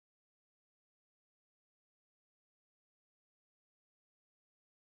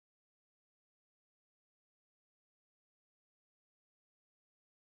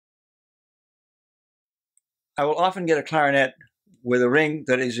I will often get a clarinet with a ring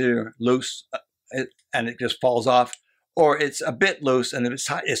that is either loose and it just falls off, or it's a bit loose and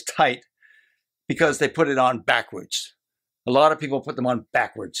it's tight because they put it on backwards. A lot of people put them on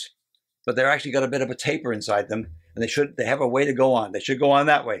backwards, but they're actually got a bit of a taper inside them, and they have a way to go on. They should go on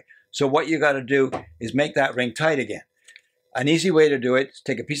that way. So what you got to do is make that ring tight again. An easy way to do it is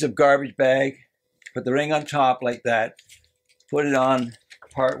take a piece of garbage bag, put the ring on top like that, put it on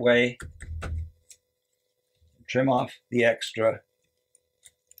part way, trim off the extra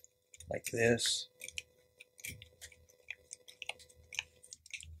like this.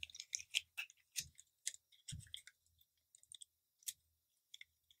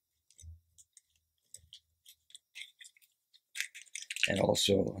 And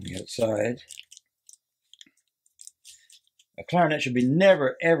also on the outside. A clarinet should be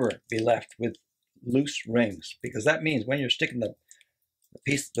never, ever be left with loose rings, because that means when you're sticking the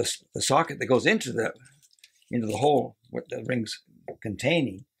socket that goes into the hole what the ring's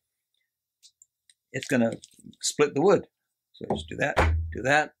containing, it's going to split the wood. So just do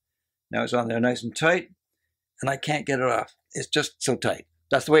that. Now it's on there nice and tight, and I can't get it off. It's just so tight.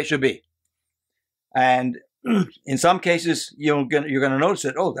 That's the way it should be. And in some cases, you're going to notice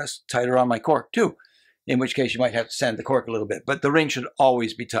that, oh, that's tighter on my cork too, in which case you might have to sand the cork a little bit. But the ring should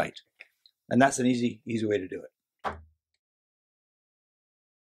always be tight. And that's an easy way to do it.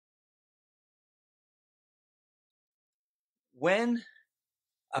 When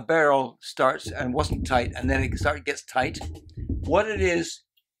a barrel starts and wasn't tight, and then it gets tight, what it is,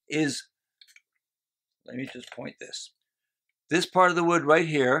 let me just point this. This part of the wood right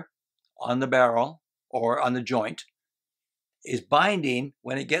here on the barrel or on the joint is binding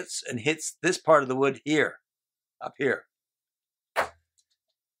when it gets and hits this part of the wood here, up here.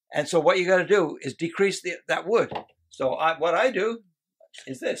 And so what you got to do is decrease that wood. So what I do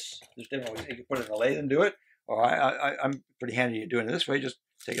is this. There's different ways. You can put it in a lathe and do it, or I'm pretty handy at doing it this way. Just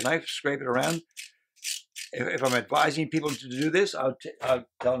take a knife, scrape it around. If I'm advising people to do this, I'll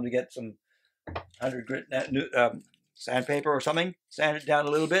tell them to get some 100 grit sandpaper or something, sand it down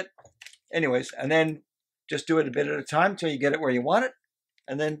a little bit. Anyways, and then just do it a bit at a time until you get it where you want it,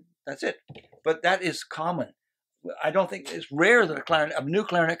 and then that's it. But that is common. I don't think it's rare that a new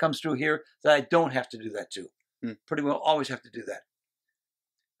clarinet comes through here that I don't have to do that to. Pretty well always have to do that.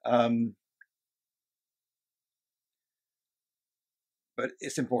 But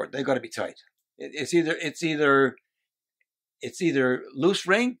it's important. They've got to be tight. It's either loose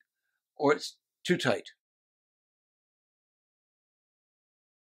ring or it's too tight.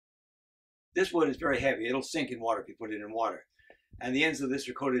 This wood is very heavy. It'll sink in water if you put it in water. And the ends of this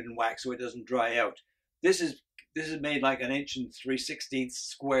are coated in wax so it doesn't dry out. This is made like 1 3/16 inch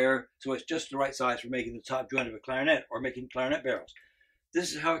square, so it's just the right size for making the top joint of a clarinet or making clarinet barrels.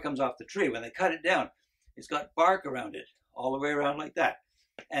 This is how it comes off the tree. When they cut it down, it's got bark around it, all the way around like that.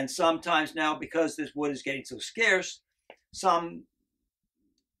 And sometimes now, because this wood is getting so scarce, some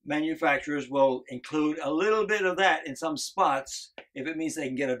manufacturers will include a little bit of that in some spots if it means they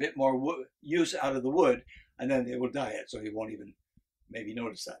can get a bit more use out of the wood, and then they will dye it, so you won't even maybe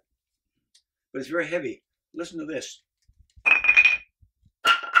notice that. But it's very heavy. Listen to this.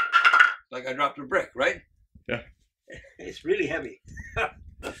 Like I dropped a brick, right? Yeah. It's really heavy.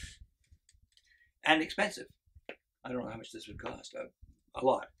 And expensive. I don't know how much this would cost. A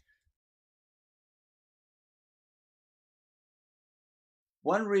lot.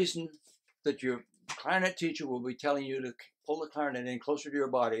 One reason that your clarinet teacher will be telling you to pull the clarinet in closer to your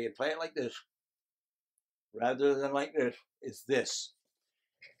body and play it like this, rather than like this, is this.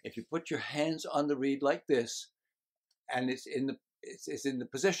 If you put your hands on the reed like this, and it's in the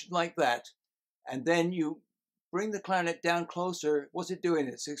position like that, and then you bring the clarinet down closer, what's it doing?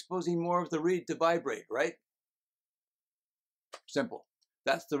 It's exposing more of the reed to vibrate, right? Simple.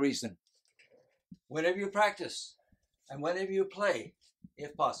 That's the reason. Whenever you practice and whenever you play,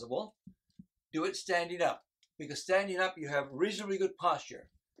 if possible, do it standing up, because standing up you have reasonably good posture.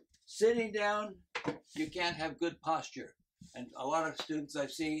 Sitting down, you can't have good posture. And a lot of students I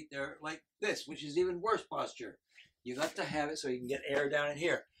see, they're like this, which is even worse posture. You got to have it so you can get air down in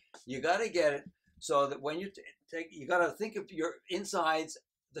here. You got to get it so that when you you got to think of your insides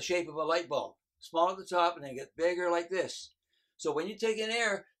the shape of a light bulb. Small at the top and then get bigger like this. So when you take in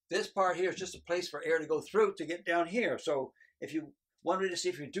air, this part here is just a place for air to go through to get down here. So if you wanted to see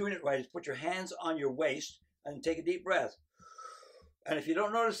if you're doing it right, is put your hands on your waist and take a deep breath. And if you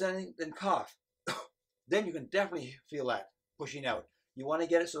don't notice anything, then cough. Then you can definitely feel that pushing out. You want to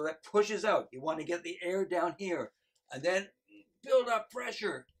get it so that pushes out. You want to get the air down here and then build up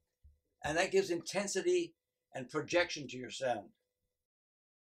pressure. And that gives intensity and projection to your sound.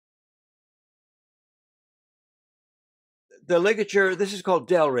 the ligature, this is called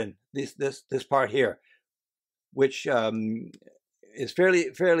Delrin, this part here, which is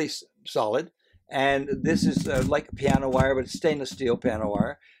fairly solid. And this is like a piano wire, but it's stainless steel piano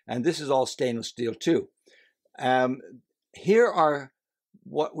wire. And this is all stainless steel too. Here are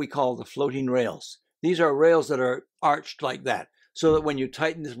what we call the floating rails. These are rails that are arched like that, so that when you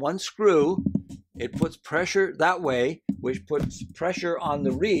tighten this one screw, it puts pressure that way, which puts pressure on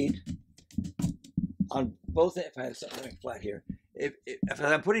the reed on both. If I have something flat here, if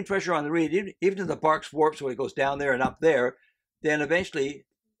I'm putting pressure on the reed, even if the bark warps so it goes down there and up there, then eventually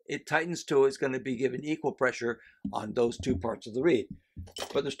it tightens to it's going to be given equal pressure on those two parts of the reed.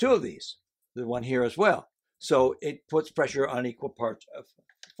 But there's two of these, the one here as well. So it puts pressure on equal parts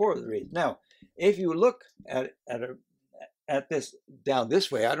for the reed. Now, if you look at this down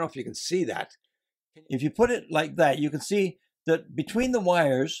this way, I don't know if you can see that. If you put it like that, you can see that between the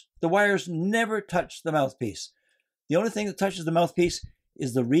wires never touch the mouthpiece. The only thing that touches the mouthpiece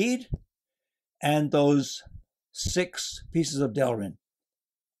is the reed and those 6 pieces of Delrin.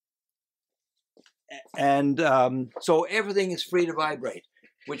 And so everything is free to vibrate,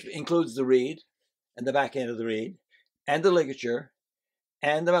 which includes the reed and the back end of the reed and the ligature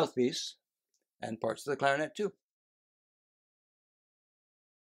and the mouthpiece and parts of the clarinet too.